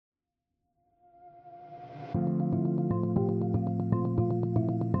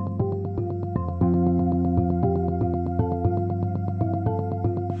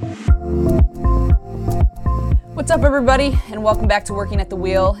What's up, everybody, and welcome back to Working at the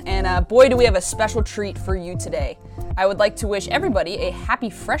Wheel. And boy, do we have a special treat for you today. I would like to wish everybody a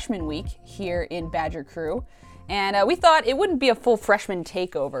happy freshman week here in Badger Crew. And we thought it wouldn't be a full freshman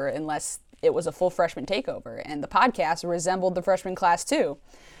takeover unless it was a full freshman takeover, and the podcast resembled the freshman class too.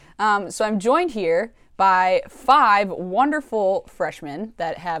 So I'm joined here by 5 wonderful freshmen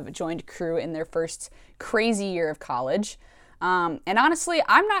that have joined Crew in their first crazy year of college. And honestly,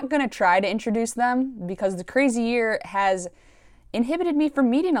 I'm not going to try to introduce them because the crazy year has inhibited me from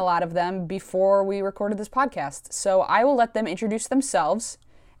meeting a lot of them before we recorded this podcast. So I will let them introduce themselves,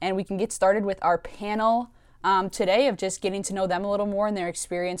 and we can get started with our panel today of just getting to know them a little more and their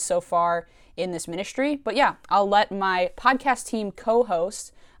experience so far in this ministry. But yeah, I'll let my podcast team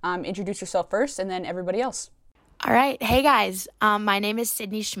co-host introduce yourself first, and then everybody else. All right. Hey, guys. My name is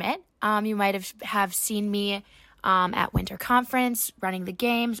Sydney Schmidt. You might have seen me at Winter Conference, running the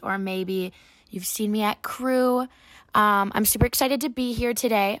games, or maybe you've seen me at Crew. I'm super excited to be here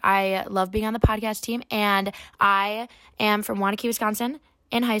today. I love being on the podcast team, and I am from Waunakee, Wisconsin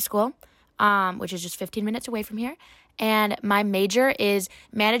in high school, which is just 15 minutes away from here. And my major is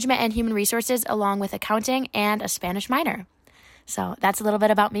management and human resources, along with accounting and a Spanish minor. So that's a little bit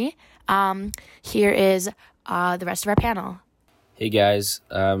about me. Here is the rest of our panel. Hey guys,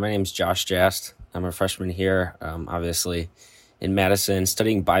 my name's Josh Jast. I'm a freshman here, obviously in Madison,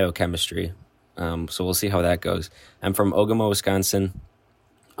 studying biochemistry. So we'll see how that goes. I'm from Ogama, Wisconsin.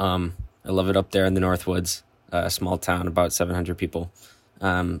 I love it up there in the Northwoods, a small town, about 700 people.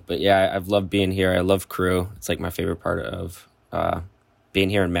 But yeah, I've loved being here. I love Crew. It's like my favorite part of being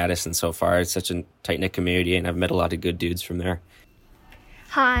here in Madison so far. It's such a tight-knit community, and I've met a lot of good dudes from there.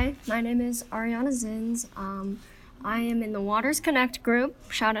 Hi, my name is Ariana Zins. I am in the Waters Connect group.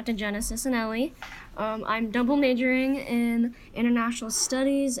 Shout out to Genesis and Ellie. I'm double majoring in international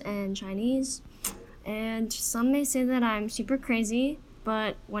studies and Chinese. And some may say that I'm super crazy,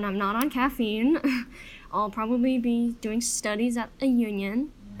 but when I'm not on caffeine, I'll probably be doing studies at a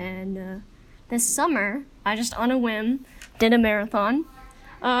union. And this summer, I just on a whim did a marathon.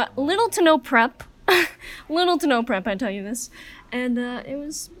 Little to no prep, I tell you this. And it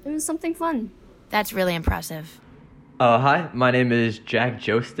was something fun. That's really impressive. Hi, my name is Jack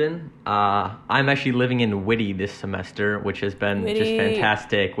Jostin. I'm actually living in Whitty this semester, which has been just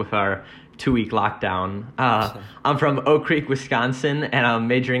fantastic with our 2-week lockdown. I'm from Oak Creek, Wisconsin, and I'm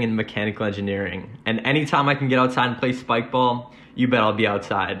majoring in mechanical engineering. And anytime I can get outside and play spike ball, you bet I'll be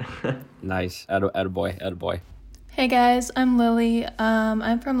outside. Nice. Attaboy. Hey guys, I'm Lily.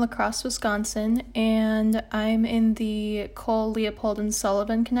 I'm from La Crosse, Wisconsin, and I'm in the Cole, Leopold, and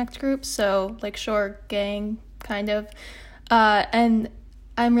Sullivan Connect group, so Lakeshore gang, kind of. And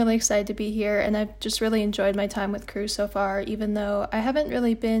I'm really excited to be here, and I've just really enjoyed my time with Crew so far, even though I haven't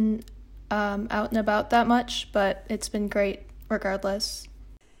really been out and about that much, but it's been great regardless.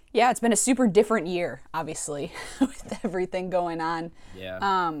 Yeah, it's been a super different year, obviously, with everything going on.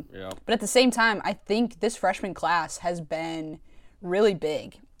 Yeah. But at the same time, I think this freshman class has been really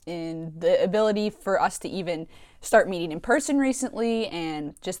big in the ability for us to even start meeting in person recently,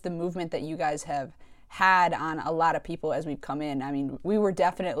 and just the movement that you guys have had on a lot of people as we've come in. I mean, we were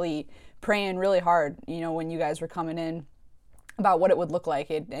definitely praying really hard, when you guys were coming in, about what it would look like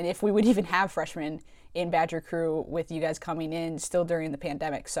and if we would even have freshmen in Badger Crew with you guys coming in still during the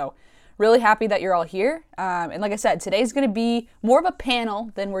pandemic. So really happy that you're all here. And like I said, today's going to be more of a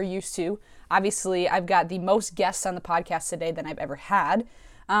panel than we're used to. Obviously, I've got the most guests on the podcast today than I've ever had.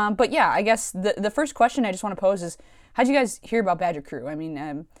 But yeah, I guess the first question I just want to pose is, how'd you guys hear about Badger Crew? I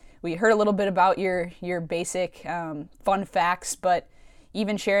mean, we heard a little bit about your basic fun facts, but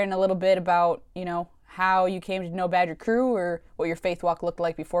even sharing a little bit about, how you came to know Badger Crew or what your faith walk looked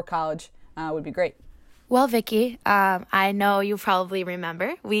like before college would be great. Well, Vicky, I know you probably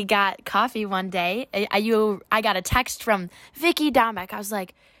remember. We got coffee one day. I got a text from Vicky Dombeck. I was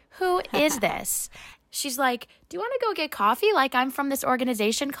like, who is this? She's like, do you want to go get coffee? Like, I'm from this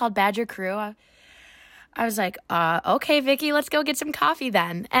organization called Badger Crew. I was like, okay, Vicky, let's go get some coffee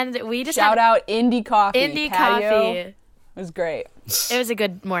then. And we just Shout out Indie Coffee. Indie Patio. Coffee. It was great. It was a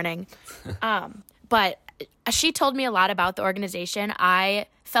good morning. But she told me a lot about the organization. I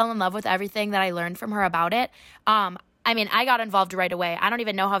fell in love with everything that I learned from her about it. I mean, I got involved right away. I don't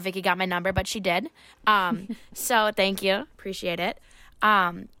even know how Vicky got my number, but she did. So thank you. Appreciate it.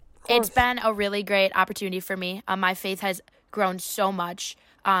 It's been a really great opportunity for me. My faith has grown so much.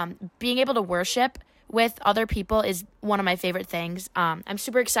 Being able to worship with other people is one of my favorite things. I'm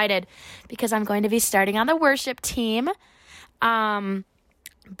super excited because I'm going to be starting on the worship team.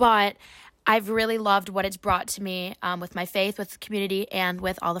 But I've really loved what it's brought to me with my faith, with the community, and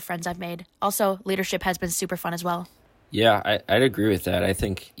with all the friends I've made. Also, leadership has been super fun as well. Yeah, I'd agree with that. I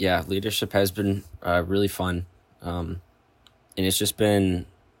think, leadership has been really fun. And it's just been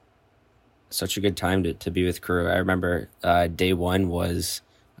such a good time to be with Cru. I remember day one was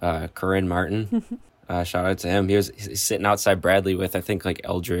Corinne Martin. Shout out to him. He's sitting outside Bradley with, I think, like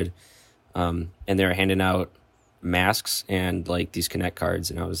Eldred. And they were handing out masks and like these Connect cards.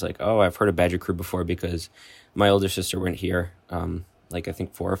 And I was like, oh, I've heard of Badger Crew before because my older sister went here, like I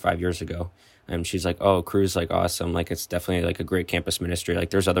think 4 or 5 years ago. And she's like, oh, Cru's like awesome. Like it's definitely like a great campus ministry. Like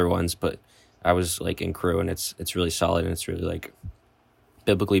there's other ones, but I was like in Cru and it's really solid and it's really like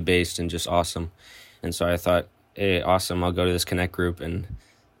biblically based and just awesome. And so I thought, hey, awesome, I'll go to this Connect group. And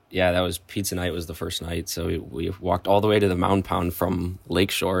yeah, that was pizza night was the first night. So we walked all the way to the Mound Pound from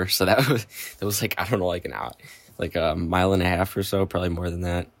Lakeshore. So that was like, I don't know, like an hour, like a mile and a half or so, probably more than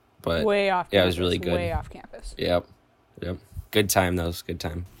that. But way off yeah, campus, it was really good. Way off campus. Yep. Good time, though. It was a good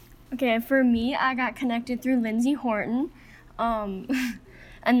time. Okay, for me, I got connected through Lindsay Horton.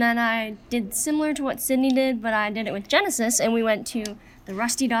 And then I did similar to what Sydney did, but I did it with Genesis, and we went to the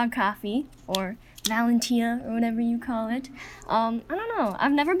Rusty Dog Coffee, or Valentia, or whatever you call it. I don't know.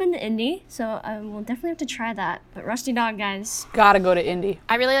 I've never been to Indy, so I will definitely have to try that. But Rusty Dog, guys. Gotta go to Indy.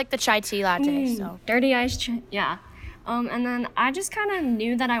 I really like the chai tea latte. So Dirty ice, yeah. And then I just kind of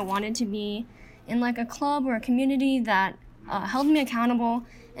knew that I wanted to be in like a club or a community that held me accountable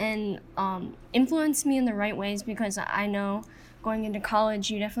and influenced me in the right ways, because I know going into college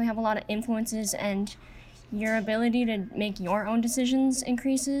you definitely have a lot of influences and your ability to make your own decisions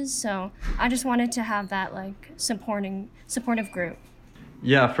increases. So I just wanted to have that like supportive group.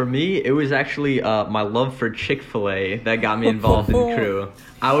 Yeah, for me, it was actually my love for Chick-fil-A that got me involved in Cru.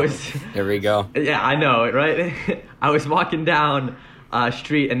 There we go. Yeah, I know, right? I was walking down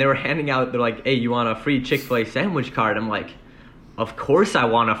street and they were handing out, they're like, hey, you want a free Chick-fil-A sandwich card? I'm like, of course I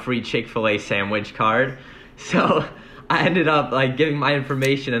want a free Chick-fil-A sandwich card. So I ended up like giving my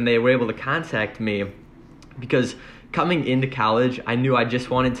information and they were able to contact me, because coming into college, I knew I just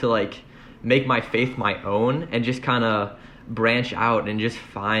wanted to like make my faith my own and just kind of branch out and just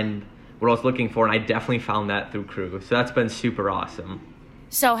find what I was looking for. And I definitely found that through Cru. So that's been super awesome.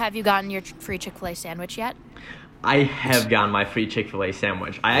 So have you gotten your free Chick-fil-A sandwich yet? I have gotten my free Chick-fil-A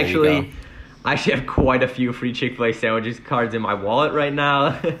sandwich. I There actually have quite a few free Chick-fil-A sandwiches cards in my wallet right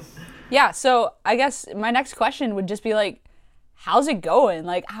now. Yeah, so I guess my next question would just be like, how's it going?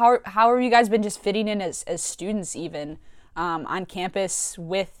 Like, how have you guys been just fitting in as students even on campus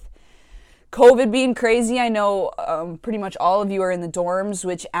with COVID being crazy? I know pretty much all of you are in the dorms,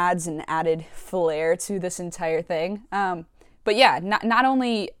 which adds an added flair to this entire thing. But yeah, not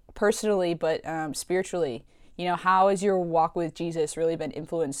only personally, but spiritually, you know, how has your walk with Jesus really been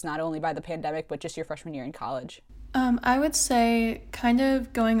influenced not only by the pandemic, but just your freshman year in college? I would say, kind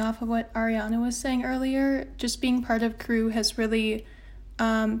of going off of what Ariana was saying earlier, just being part of Cru has really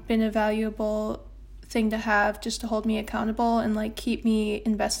been a valuable thing to have, just to hold me accountable and like keep me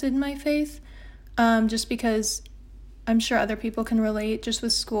invested in my faith. Just because I'm sure other people can relate, just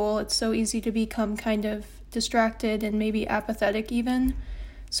with school, it's so easy to become kind of distracted and maybe apathetic even.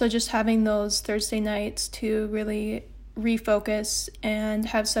 So just having those Thursday nights to really refocus and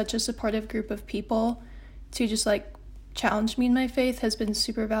have such a supportive group of people to just like challenge me in my faith has been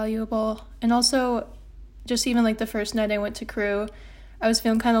super valuable. And also just even like the first night I went to Cru, I was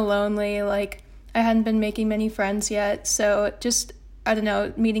feeling kind of lonely, like I hadn't been making many friends yet. So just, I don't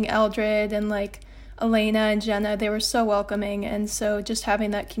know, meeting Eldred and like Elena and Jenna, they were so welcoming. And so just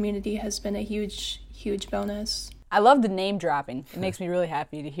having that community has been a huge bonus. I love the name dropping. It makes me really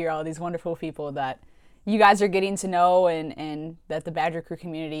happy to hear all these wonderful people that you guys are getting to know, and that the Badger Crew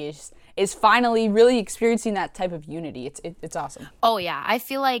community is finally really experiencing that type of unity. It's awesome. Oh yeah, I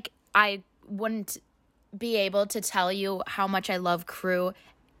feel like I wouldn't be able to tell you how much I love Cru,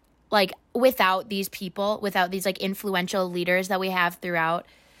 like without these people, without these like influential leaders that we have throughout.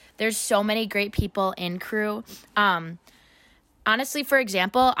 There's so many great people in Cru. Honestly, for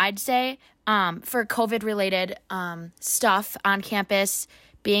example, I'd say for COVID-related stuff on campus,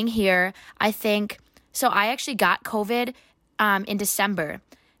 being here, I think. So I actually got COVID in December,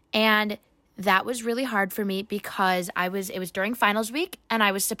 and that was really hard for me because it was during finals week, and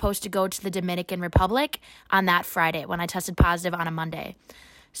I was supposed to go to the Dominican Republic on that Friday when I tested positive on a Monday.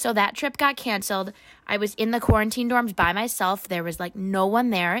 So that trip got canceled. I was in the quarantine dorms by myself. There was like no one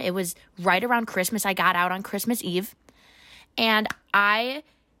there. It was right around Christmas. I got out on Christmas Eve, and I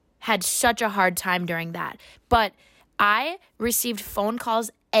had such a hard time during that. But I received phone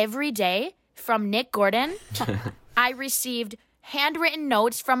calls every day from Nick Gordon. I received handwritten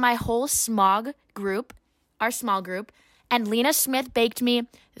notes from my whole small group, and Lena Smith baked me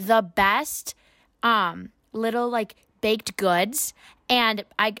the best little like baked goods, and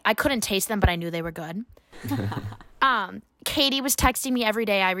I couldn't taste them, but I knew they were good. Katie was texting me every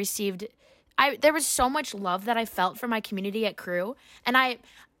day. There was so much love that I felt from my community at Cru, and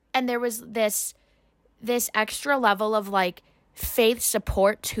there was this extra level of like faith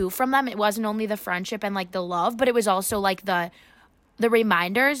support too from them. It wasn't only the friendship and like the love, but it was also like the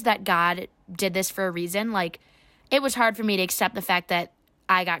reminders that God did this for a reason. Like, it was hard for me to accept the fact that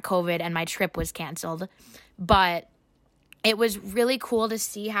I got COVID and my trip was canceled, but it was really cool to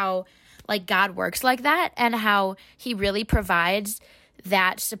see how like God works like that, and how he really provides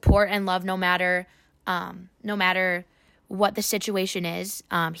that support and love no matter what the situation is.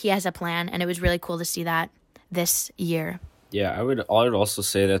 He has a plan, and it was really cool to see that this year. Yeah, I would also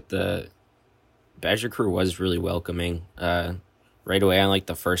say that the Badger Crew was really welcoming. Right away on like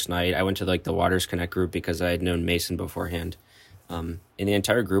the first night, I went to like the Waters Connect group because I had known Mason beforehand. And the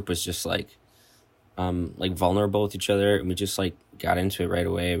entire group was just like vulnerable with each other, and we just like got into it right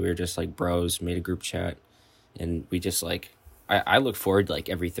away. We were just like bros, made a group chat, and we just like I look forward to like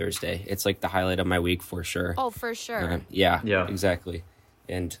every Thursday. It's like the highlight of my week for sure. Oh, for sure. Yeah, exactly.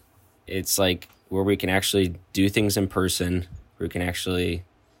 And it's like where we can actually do things in person, where we can actually,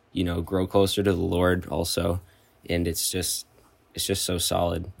 grow closer to the Lord also. And it's just so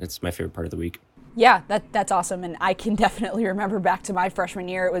solid. It's my favorite part of the week. Yeah, that's awesome. And I can definitely remember back to my freshman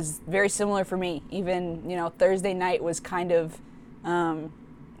year, it was very similar for me. Even, Thursday night was kind of,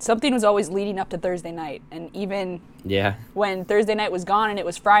 something was always leading up to Thursday night. And even when Thursday night was gone and it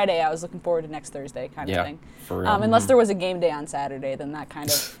was Friday, I was looking forward to next Thursday kind of thing. For real. Unless there was a game day on Saturday, then that kind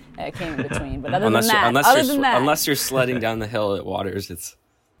of came in between. But unless you're sledding down the hill at Waters, it's...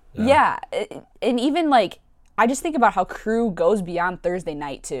 Yeah, and even like, I just think about how Cru goes beyond Thursday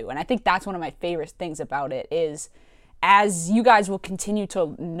night too. And I think that's one of my favorite things about it is, as you guys will continue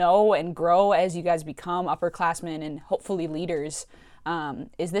to know and grow as you guys become upperclassmen and hopefully leaders,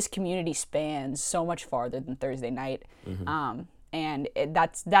 is this community spans so much farther than Thursday night. Mm-hmm. And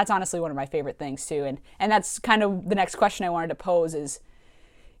that's honestly one of my favorite things too. And that's kind of the next question I wanted to pose is,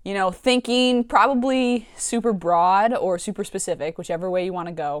 thinking probably super broad or super specific, whichever way you want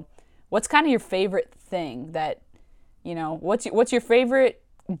to go. What's kind of your favorite thing that, what's your favorite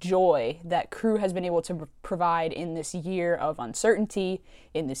joy that Cru has been able to provide in this year of uncertainty,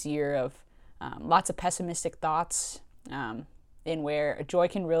 in this year of lots of pessimistic thoughts, in where joy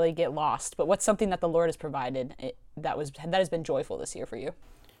can really get lost? But what's something that the Lord has provided that has been joyful this year for you?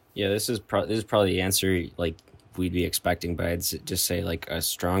 Yeah, this is probably the answer like we'd be expecting, but I'd just say like a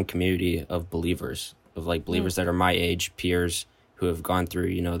strong community of believers, that are my age, peers, who have gone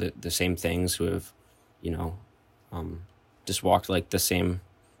through, the same things, who have, just walked like the same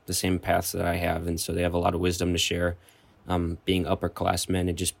paths that I have. And so they have a lot of wisdom to share, being upperclassmen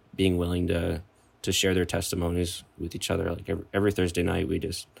and just being willing to share their testimonies with each other. Like every Thursday night,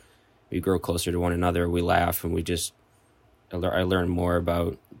 we grow closer to one another. We laugh, and I learn more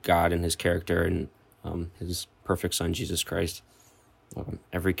about God and his character and his perfect son, Jesus Christ,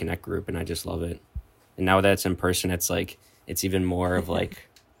 every Connect group. And I just love it. And now that it's in person, it's like, it's even more of like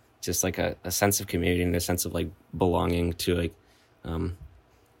just like a sense of community and a sense of like belonging to like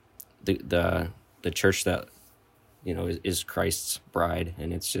the church that is Christ's bride,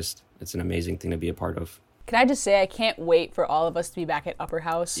 and it's an amazing thing to be a part of. Can I just say, I can't wait for all of us to be back at Upper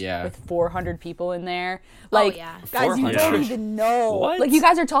House with 400 people in there. Like, guys, you don't even know. What? Like, you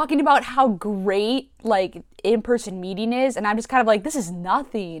guys are talking about how great, like, in-person meeting is, and I'm just kind of like, this is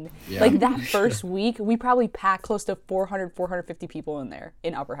nothing. Yeah. Like, that first week, we probably packed close to 450 people in there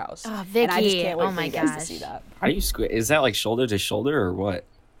in Upper House. Oh, Vicky. And I just can't wait for you guys to see that. How do you is that like shoulder to shoulder or what?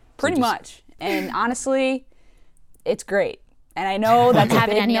 Pretty much. And honestly, it's great. And I know that's a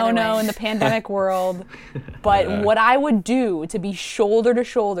big no-no in the pandemic world, but what I would do to be shoulder to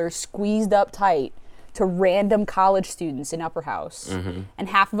shoulder, squeezed up tight to random college students in Upper House, and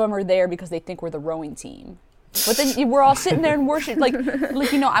half of them are there because they think we're the rowing team. But then we're all sitting there and worship, like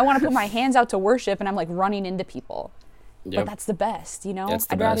I want to put my hands out to worship, and I'm like running into people. Yep. But that's the best,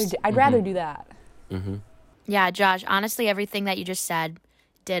 I'd rather do that. Mm-hmm. Yeah, Josh, honestly, everything that you just said,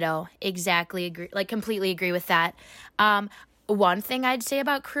 ditto, exactly agree, like completely agree with that. One thing I'd say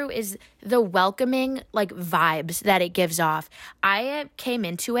about Cru is the welcoming like vibes that it gives off. I came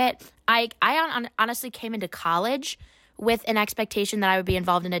into it, I honestly came into college with an expectation that I would be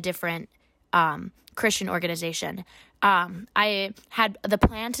involved in a different Christian organization. I had the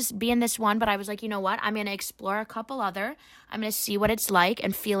plan to be in this one, but I was like, you know what? I'm going to explore a couple other. I'm going to see what it's like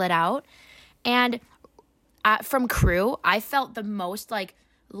and feel it out. And from crew, I felt the most like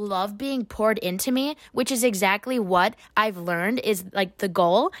love being poured into me, which is exactly what I've learned is like the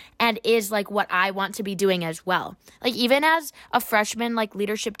goal and is like what I want to be doing as well. Like even as a freshman like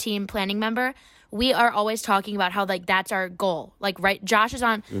leadership team planning member, we are always talking about how like that's our goal. Like right, Josh is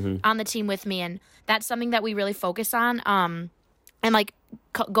on the team with me, and that's something that we really focus on. And like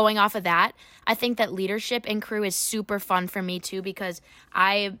going off of that, I think that leadership in crew is super fun for me too, because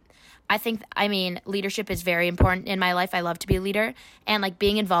I mean, leadership is very important in my life. I love to be a leader, and like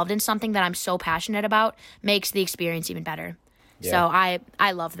being involved in something that I'm so passionate about makes the experience even better. Yeah. So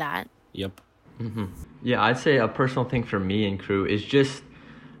I love that. Yep. Mm-hmm. Yeah, I'd say a personal thing for me in crew is just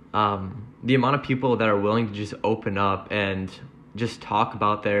the amount of people that are willing to just open up and just talk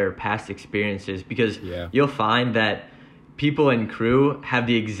about their past experiences, because you'll find that people in crew have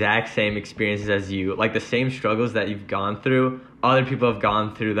the exact same experiences as you, like the same struggles that you've gone through. Other people have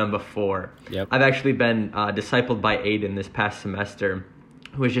gone through them before. Yep. I've actually been discipled by Aiden this past semester,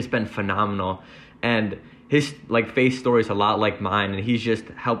 who has just been phenomenal. And his like faith story is a lot like mine, and he's just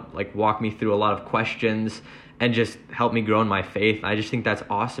helped like walk me through a lot of questions and just help me grow in my faith. I just think that's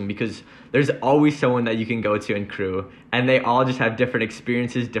awesome, because there's always someone that you can go to in crew, and they all just have different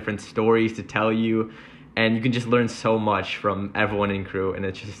experiences, different stories to tell you, and you can just learn so much from everyone in crew, and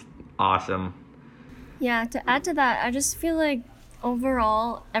it's just awesome. Yeah, to add to that, I just feel like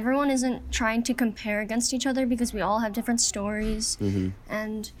overall, everyone isn't trying to compare against each other, because we all have different stories. Mm-hmm.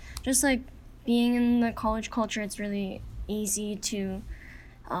 And just like being in the college culture, it's really easy to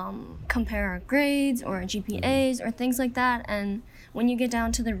compare our grades or our GPAs or things like that. And when you get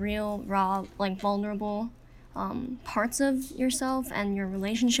down to the real, raw, like vulnerable parts of yourself and your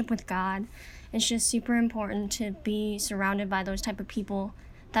relationship with God, it's just super important to be surrounded by those type of people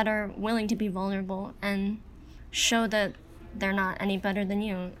that are willing to be vulnerable and show that they're not any better than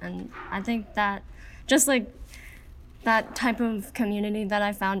you. And I think that just like that type of community that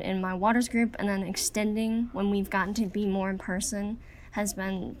I found in my Waters group, and then extending when we've gotten to be more in person, has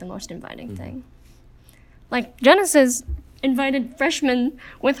been the most inviting thing. Like Genesis invited freshmen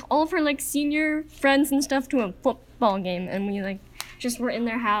with all of her like senior friends and stuff to a football game, and we like just were in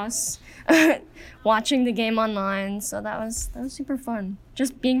their house watching the game online. So that was super fun.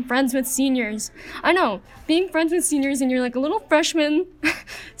 Just being friends with seniors. I know, being friends with seniors and you're like a little freshman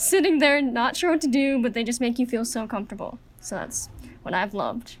sitting there not sure what to do, but they just make you feel so comfortable. So that's what I've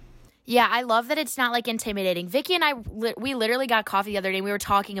loved. Yeah, I love that it's not like intimidating. Vicky and I, we literally got coffee the other day and we were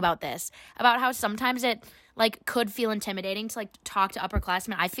talking about this, about how sometimes it like could feel intimidating to like talk to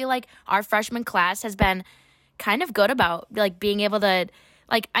upperclassmen. I feel like our freshman class has been kind of good about like being able to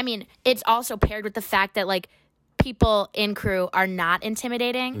like, I mean, it's also paired with the fact that like people in crew are not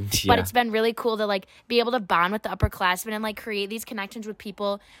intimidating, but it's been really cool to like be able to bond with the upperclassmen and like create these connections with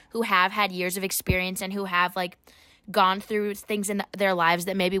people who have had years of experience and who have like gone through things in their lives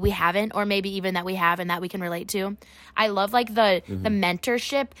that maybe we haven't, or maybe even that we have and that we can relate to. I love like the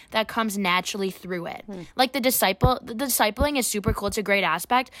mentorship that comes naturally through it. Like the discipling is super cool. It's a great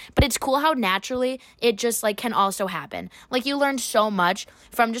aspect, but it's cool how naturally it just like can also happen. Like you learn so much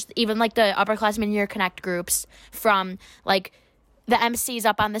from just even like the upperclassmen in your connect groups, from like the MCs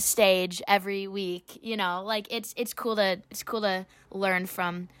up on the stage every week, you know, like it's cool to learn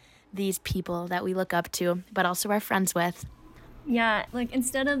from these people that we look up to, but also are friends with. Yeah, like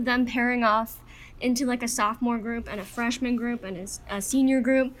instead of them pairing off into like a sophomore group and a freshman group and a senior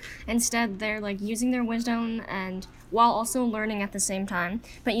group, instead they're like using their wisdom and while also learning at the same time,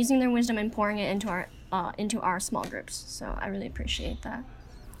 but using their wisdom and pouring it into our small groups. So I really appreciate that.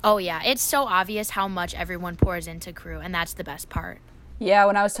 Oh yeah, it's so obvious how much everyone pours into crew, and that's the best part. Yeah,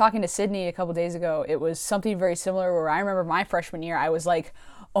 when I was talking to Sydney a couple days ago, it was something very similar where I remember my freshman year, I was like,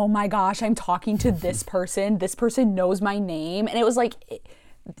 oh my gosh, I'm talking to this person knows my name. And it was like,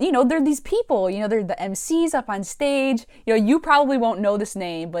 you know, they're these people, you know, they're the MCs up on stage. You know, you probably won't know this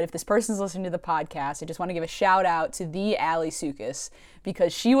name, but if this person's listening to the podcast, I just want to give a shout out to the Allie Sukas,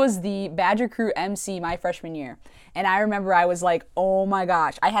 because she was the Badger Crew MC my freshman year. And I remember I was like, oh my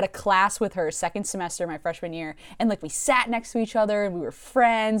gosh, I had a class with her second semester my freshman year, and like we sat next to each other and we were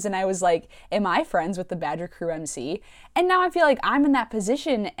friends, and I was like, am I friends with the Badger Crew MC? And now I feel like I'm in that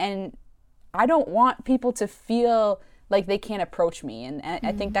position, and I don't want people to feel like they can't approach me. And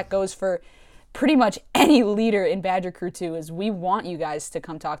I think that goes for pretty much any leader in Badger Crew too, is we want you guys to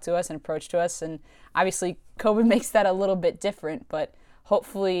come talk to us and approach to us. And obviously COVID makes that a little bit different, but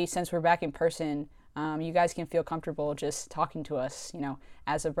hopefully since we're back in person, you guys can feel comfortable just talking to us, you know,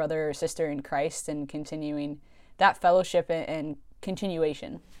 as a brother or sister in Christ, and continuing that fellowship and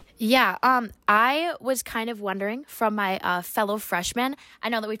continuation. Yeah, I was kind of wondering from my fellow freshmen. I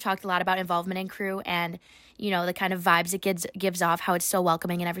know that we've talked a lot about involvement in Cru and, the kind of vibes it gives off, how it's so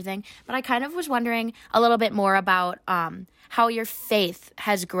welcoming and everything. But I kind of was wondering a little bit more about how your faith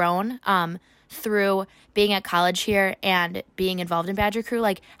has grown through being at college here and being involved in Badger Cru.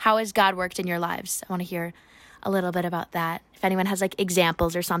 Like, how has God worked in your lives? I want to hear a little bit about that. If anyone has like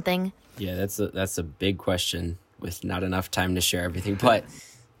examples or something. Yeah, that's a big question with not enough time to share everything, but.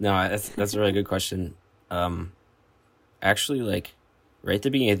 No, that's a really good question. Actually, like, right at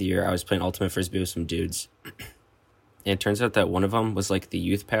the beginning of the year, I was playing Ultimate Frisbee with some dudes. And it turns out that one of them was, like, the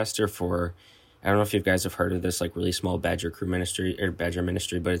youth pastor for, I don't know if you guys have heard of this, like, really small Badger Cru ministry, or Badger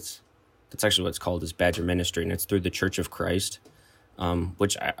ministry, but that's actually what it's called, is Badger Ministry, and it's through the Church of Christ,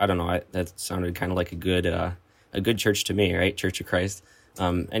 which, I don't know, that sounded kind of like a good church to me, right? Church of Christ.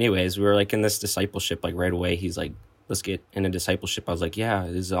 Anyways, we were, like, in this discipleship, like, right away. He's like, let's get in a discipleship. I was like, yeah,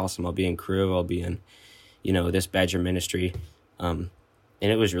 this is awesome. I'll be in Cru. I'll be in, this Badger ministry. And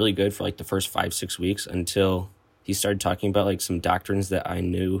it was really good for like the first 5-6 weeks until he started talking about like some doctrines that I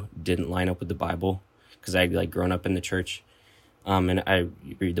knew didn't line up with the Bible because I'd like grown up in the church. And I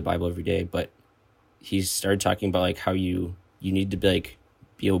read the Bible every day, but he started talking about like how you need to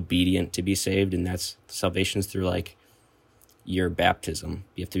be obedient to be saved. And that's salvation's through like your baptism.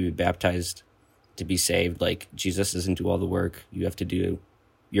 You have to be baptized to be saved. Like Jesus doesn't do all the work, you have to do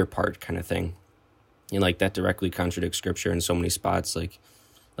your part, kind of thing. And like that directly contradicts scripture in so many spots. Like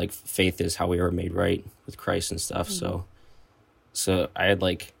faith is how we are made right with Christ and stuff. Mm-hmm. So I had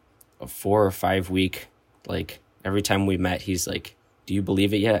like a 4 or 5 week, like every time we met, he's like, do you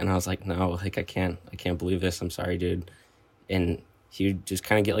believe it yet? And I was like, no, like I can't believe this. I'm sorry, dude. And he would just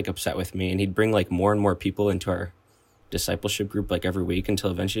kind of get like upset with me, and he'd bring like more and more people into our discipleship group like every week until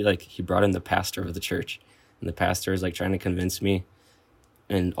eventually like he brought in the pastor of the church, and the pastor is like trying to convince me,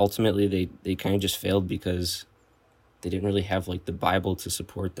 and ultimately they kind of just failed because they didn't really have like the Bible to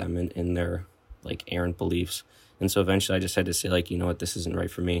support them in their like errant beliefs. And so eventually I just had to say like, you know what, this isn't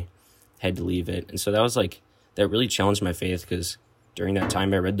right for me. I had to leave it. And so that really challenged my faith, because during that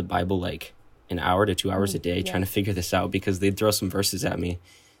time I read the Bible like an hour to 2 hours a day trying to figure this out, because they'd throw some verses at me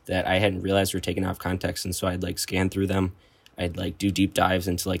that I hadn't realized were taken out of context. And so I'd like scan through them. I'd like do deep dives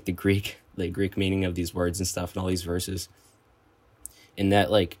into like the Greek meaning of these words and stuff and all these verses. And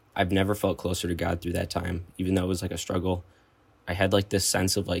that like, I've never felt closer to God through that time, even though it was like a struggle. I had like this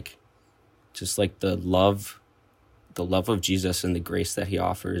sense of like, just like the love of Jesus and the grace that he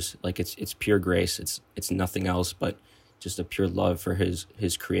offers. Like it's pure grace. It's nothing else but just a pure love for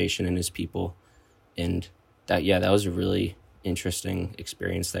his creation and his people. And that was a really interesting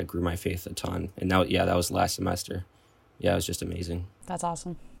experience that grew my faith a ton. And that was last semester. Yeah, it was just amazing. That's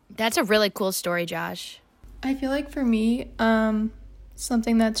awesome. That's a really cool story, Josh. I feel like for me,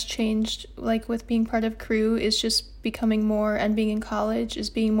 something that's changed like with being part of Cru is just becoming more, and being in college is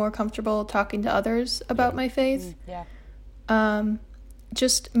being more comfortable talking to others about my faith.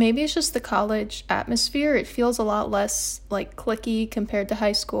 Just maybe it's just the college atmosphere. It feels a lot less like cliquey compared to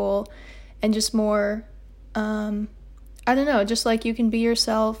high school, and just more I don't know, just like you can be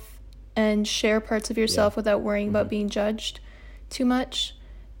yourself and share parts of yourself without worrying about being judged too much.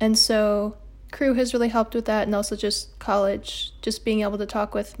 And so Cru has really helped with that, and also just college, just being able to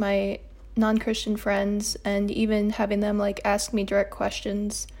talk with my non-Christian friends and even having them like ask me direct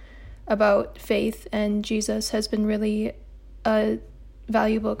questions about faith and Jesus has been really a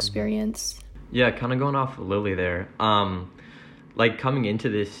valuable experience. Yeah, kind of going off Lily there. Like coming into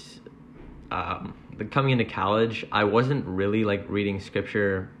this, coming into college, I wasn't really like reading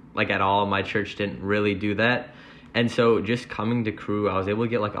scripture like at all. My church didn't really do that. And so just coming to Cru, I was able to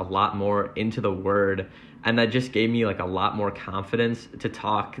get like a lot more into the word, and that just gave me like a lot more confidence to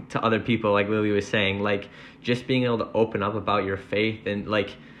talk to other people, like Lily was saying, like just being able to open up about your faith and like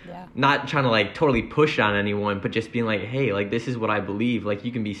not trying to like totally push on anyone, but just being like, hey, like this is what I believe, like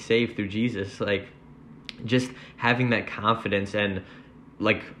you can be saved through Jesus. Like just having that confidence and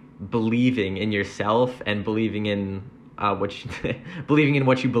like believing in yourself and believing in believing in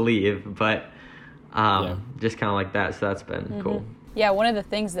what you believe, but just kind of like that. So that's been cool. Yeah, one of the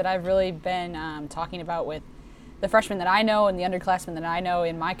things that I've really been talking about with the freshmen that I know and the underclassmen that I know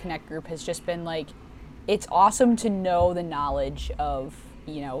in my Connect group has just been like, it's awesome to know the knowledge of,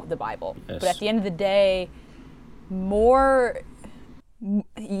 the Bible. Yes. But at the end of the day, you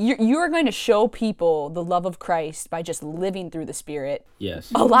are going to show people the love of Christ by just living through the Spirit.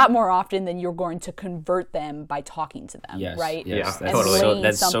 Yes. A lot more often than you're going to convert them by talking to them. Yes. Right. Yes. Yeah. Totally.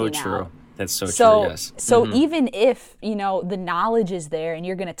 That's so true. That's so true, yes. So even if, the knowledge is there and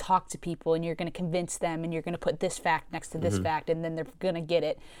you're going to talk to people and you're going to convince them and you're going to put this fact next to this fact and then they're going to get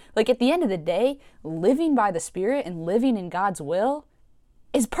it. Like at the end of the day, living by the Spirit and living in God's will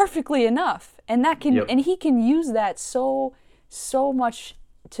is perfectly enough. And that can and he can use that so much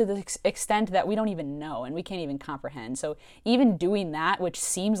to the extent that we don't even know and we can't even comprehend. So even doing that, which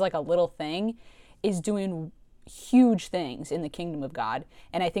seems like a little thing, is doing huge things in the kingdom of God.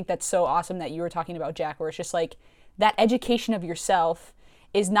 And I think that's so awesome that you were talking about, Jack, where it's just like that education of yourself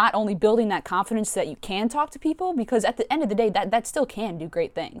is not only building that confidence that you can talk to people, because at the end of the day, that still can do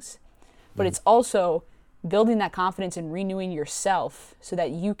great things. But it's also building that confidence and renewing yourself so that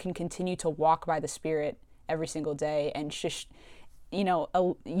you can continue to walk by the Spirit every single day and just,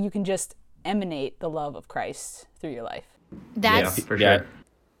 you can just emanate the love of Christ through your life. That's for sure.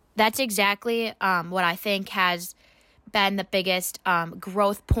 That's exactly what I think has been the biggest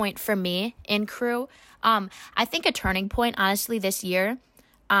growth point for me in Cru. I think a turning point, honestly, this year,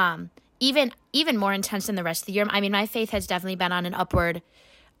 even more intense than the rest of the year. I mean, my faith has definitely been on an upward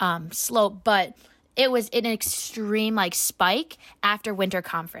slope, but it was an extreme spike after Winter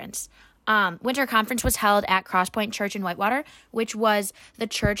Conference. Winter Conference was held at Crosspoint Church in Whitewater, which was the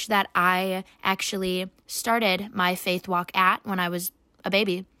church that I actually started my faith walk at when I was a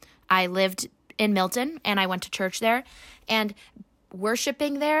baby. I lived in Milton and I went to church there, and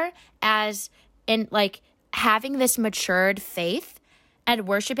worshiping there as in having this matured faith and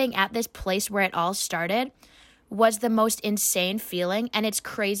worshiping at this place where it all started was the most insane feeling. And it's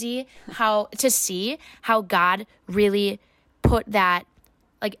crazy to see how God really put that,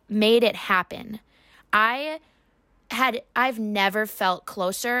 made it happen. I've never felt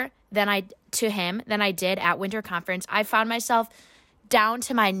closer to him than I did at Winter Conference. I found myself down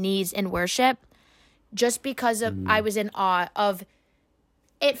to my knees in worship just because of I was in awe of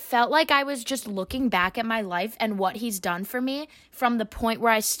it. Felt like I was just looking back at my life and what he's done for me from the point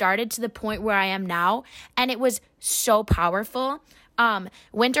where I started to the point where I am now, and it was so powerful.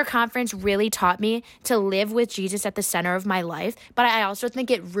 Winter Conference really taught me to live with Jesus at the center of my life, but I also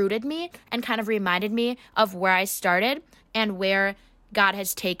think it rooted me and kind of reminded me of where I started and where God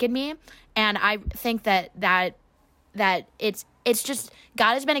has taken me. And I think that it's just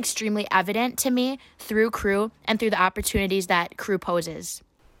God has been extremely evident to me through Cru and through the opportunities that Cru poses.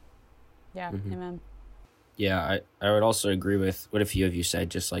 Yeah, amen. Yeah, I would also agree with what a few of you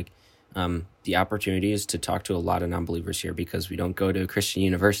said, just the opportunities to talk to a lot of non-believers here, because we don't go to a Christian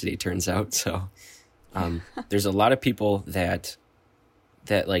university, it turns out. So there's a lot of people that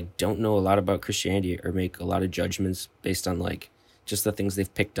don't know a lot about Christianity or make a lot of judgments based on just the things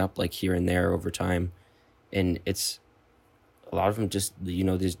they've picked up here and there over time. And it's a lot of them just, they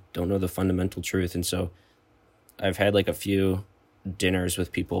just don't know the fundamental truth. And so I've had a few dinners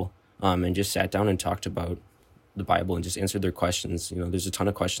with people and just sat down and talked about the Bible and just answered their questions. There's a ton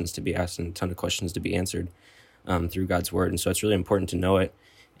of questions to be asked and a ton of questions to be answered through God's word. And so it's really important to know it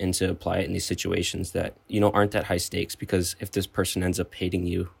and to apply it in these situations that, aren't that high stakes, because if this person ends up hating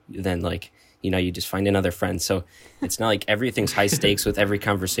you, then you just find another friend. So it's not like everything's high stakes with every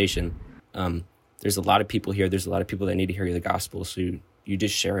conversation. There's a lot of people here. There's a lot of people that need to hear the gospel. So you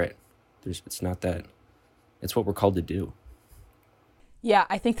just share it. It's not that. It's what we're called to do. Yeah,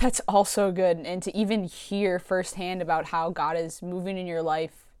 I think that's also good. And to even hear firsthand about how God is moving in your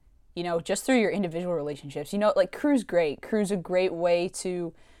life, just through your individual relationships. Cru's great. Cru's a great way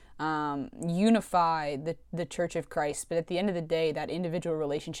to unify the Church of Christ. But at the end of the day, that individual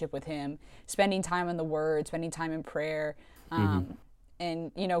relationship with him, spending time in the Word, spending time in prayer,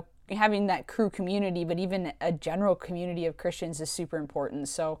 and, having that Cru community, but even a general community of Christians is super important.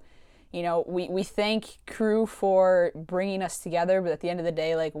 So, we thank Cru for bringing us together, but at the end of the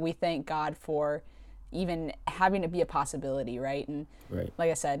day, we thank God for even having it be a possibility, right? And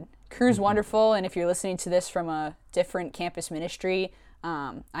like I said, Cru's wonderful, and if you're listening to this from a different campus ministry,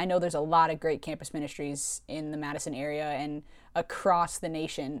 I know there's a lot of great campus ministries in the Madison area and across the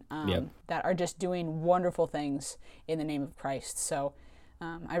nation that are just doing wonderful things in the name of Christ. So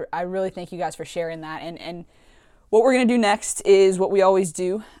I really thank you guys for sharing that. And what we're going to do next is what we always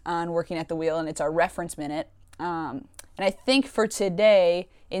do on Working at the Wheel, and it's our reference minute. And I think for today,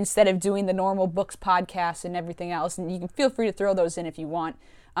 instead of doing the normal books podcast and everything else, and you can feel free to throw those in if you want,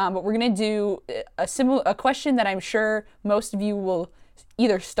 but we're going to do a question that I'm sure most of you will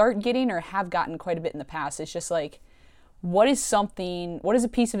either start getting or have gotten quite a bit in the past. It's just what is a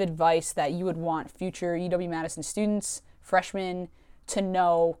piece of advice that you would want future UW-Madison students, freshmen, to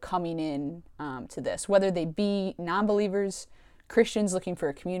know coming in to this, whether they be non-believers, Christians looking for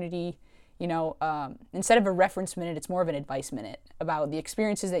a community, instead of a reference minute, it's more of an advice minute about the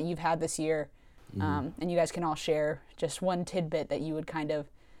experiences that you've had this year. And you guys can all share just one tidbit that you would kind of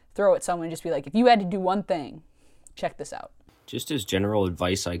throw at someone, just be like, if you had to do one thing, check this out. Just as general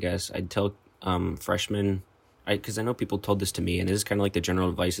advice, I guess, I'd tell freshmen, because I know people told this to me, and this is kind of like the general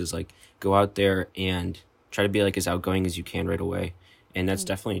advice is like, go out there and try to be like as outgoing as you can right away. And that's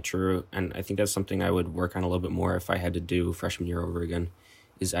definitely true. And I think that's something I would work on a little bit more if I had to do freshman year over again,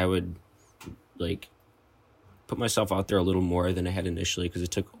 is I would like put myself out there a little more than I had initially, because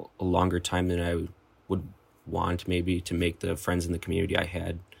it took a longer time than I would want maybe to make the friends in the community I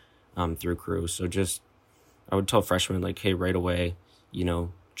had through Crew. So just, I would tell freshmen like, hey, right away,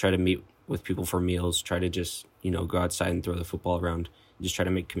 try to meet with people for meals, try to just, go outside and throw the football around, just try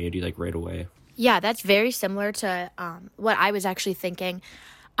to make community like right away. Yeah, that's very similar to what I was actually thinking.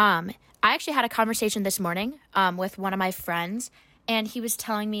 I actually had a conversation this morning with one of my friends, and he was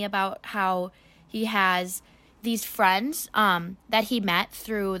telling me about how he has these friends that he met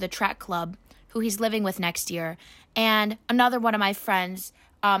through the track club who he's living with next year. And another one of my friends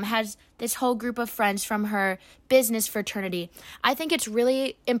has this whole group of friends from her business fraternity. I think it's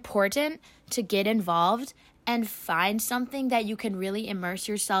really important to get involved and find something that you can really immerse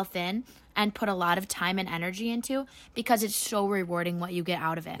yourself in and put a lot of time and energy into, because it's so rewarding what you get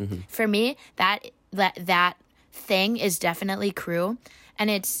out of it. Mm-hmm. For me, that thing is definitely Crew, and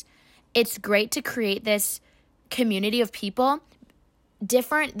it's great to create this community of people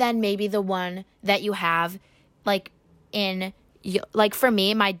different than maybe the one that you have for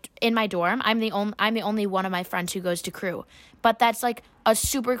me, in my dorm, I'm the only one of my friends who goes to Crew. But that's like a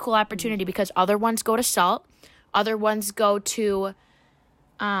super cool opportunity, because other ones go to SALT, other ones go to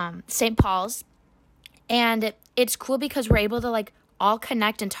St. Paul's, and it's cool because we're able to like all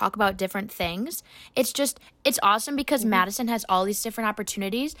connect and talk about different things. It's awesome because Madison has all these different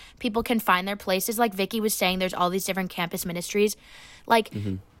opportunities. People can find their places. Like Vicky was saying, there's all these different campus ministries.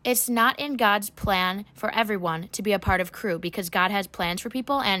 It's not in God's plan for everyone to be a part of Crew, because God has plans for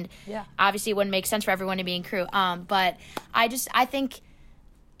people, and obviously it wouldn't make sense for everyone to be in Crew. But I think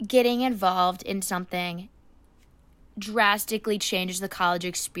getting involved in something drastically changes the college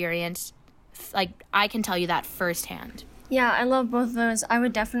experience. Like, I can tell you that firsthand. Yeah, I love both of those. I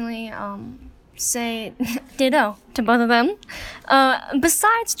would definitely say ditto to both of them.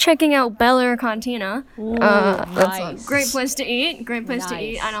 Besides checking out Bel Air Cantina, that's a great place to eat.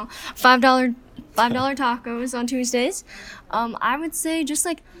 I know, $5 tacos on Tuesdays. I would say just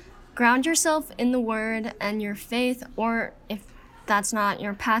like ground yourself in the Word and your faith, or if that's not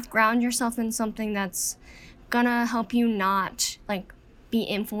your path, ground yourself in something that's gonna help you not like be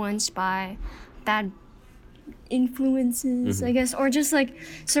influenced by bad influences, I guess, or just like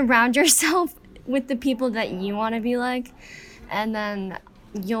surround yourself with the people that you want to be like, and then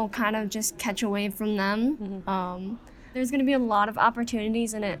you'll kind of just catch a wave from them. There's going to be a lot of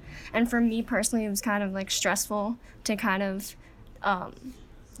opportunities in it, and for me personally, it was kind of like stressful to kind of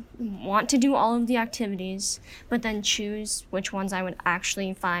want to do all of the activities, but then choose which ones I would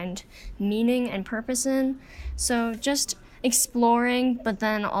actually find meaning and purpose in. So just exploring, but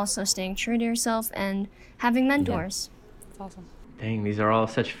then also staying true to yourself and having mentors. That's awesome. Dang, these are all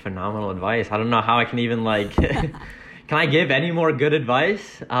such phenomenal advice. I don't know how I can even can I give any more good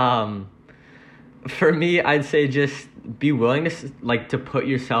advice? For me, I'd say just be willing to put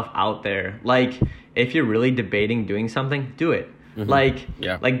yourself out there. Like, if you're really debating doing something, do it.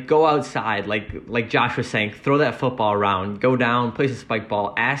 Like go outside, like Josh was saying, throw that football around, go down, play some spike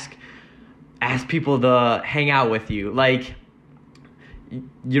ball, ask people to hang out with you. Like,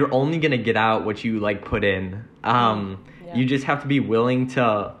 you're only gonna get out what you put in. You just have to be willing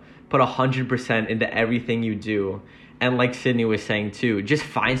to put 100% into everything you do. And like Sydney was saying too, just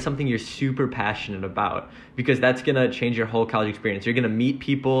find something you're super passionate about, because that's gonna change your whole college experience. You're gonna meet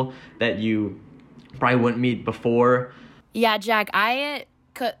people that you probably wouldn't meet before. Yeah, Jack, I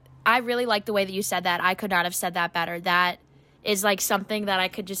really like the way that you said that. I could not have said that better. That is something that I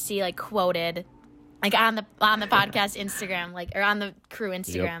could just see quoted on the podcast Instagram, or on the Crew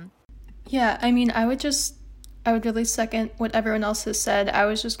Instagram. Yep. Yeah, I mean, I would really second what everyone else has said. I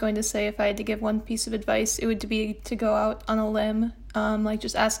was just going to say, if I had to give one piece of advice, it would be to go out on a limb.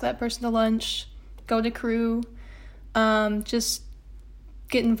 Just ask that person to lunch, go to Crew, just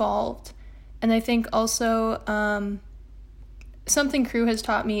get involved. And I think also something Crew has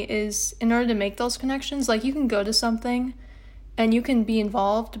taught me is, in order to make those connections, you can go to something and you can be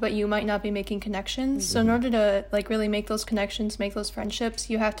involved, but you might not be making connections. Mm-hmm. So in order to really make those connections, make those friendships,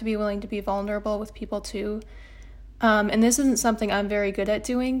 you have to be willing to be vulnerable with people too. And this isn't something I'm very good at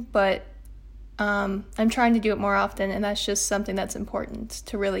doing, but I'm trying to do it more often, and that's just something that's important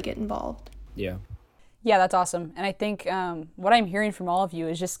to really get involved. Yeah. Yeah, that's awesome. And I think what I'm hearing from all of you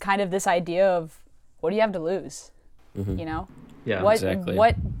is just kind of this idea of, what do you have to lose? You know? Yeah, exactly.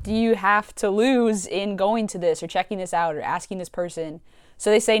 What do you have to lose in going to this or checking this out or asking this person? So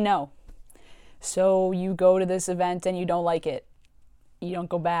they say no. So you go to this event and you don't like it. You don't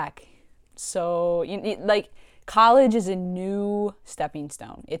go back. So, like, college is a new stepping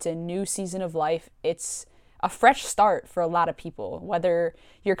stone. It's a new season of life. It's a fresh start for a lot of people, whether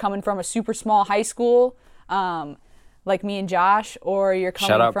you're coming from a super small high school, like me and Josh, or you're coming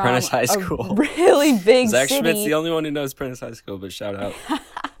shout out from Prentice High School. A really big Zach city. Schmidt's the only one who knows Prentice High School, but shout out.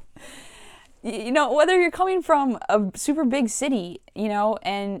 Whether you're coming from a super big city,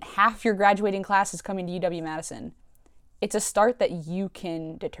 and half your graduating class is coming to UW-Madison, it's a start that you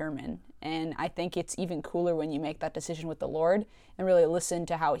can determine. And I think it's even cooler when you make that decision with the Lord and really listen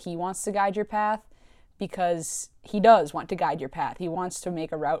to how He wants to guide your path, because He does want to guide your path. He wants to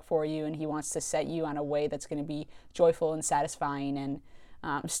make a route for you, and He wants to set you on a way that's going to be joyful and satisfying and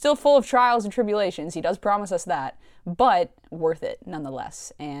still full of trials and tribulations. He does promise us that, but worth it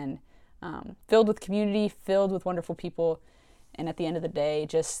nonetheless. And filled with community, filled with wonderful people, and at the end of the day,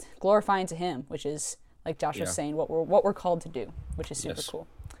 just glorifying to Him, which is, like Josh was saying, what we're called to do, which is super cool.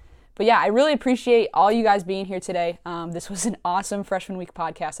 But yeah, I really appreciate all you guys being here today. This was an awesome Freshman Week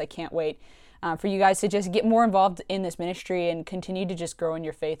podcast. I can't wait for you guys to just get more involved in this ministry and continue to just grow in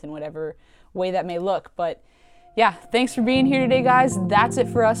your faith in whatever way that may look. But yeah, thanks for being here today, guys. That's it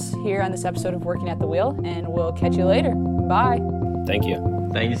for us here on this episode of Working at the Wheel, and we'll catch you later. Bye. Thank you.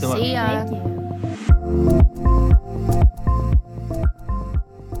 Thank you so much. See ya. Thank you.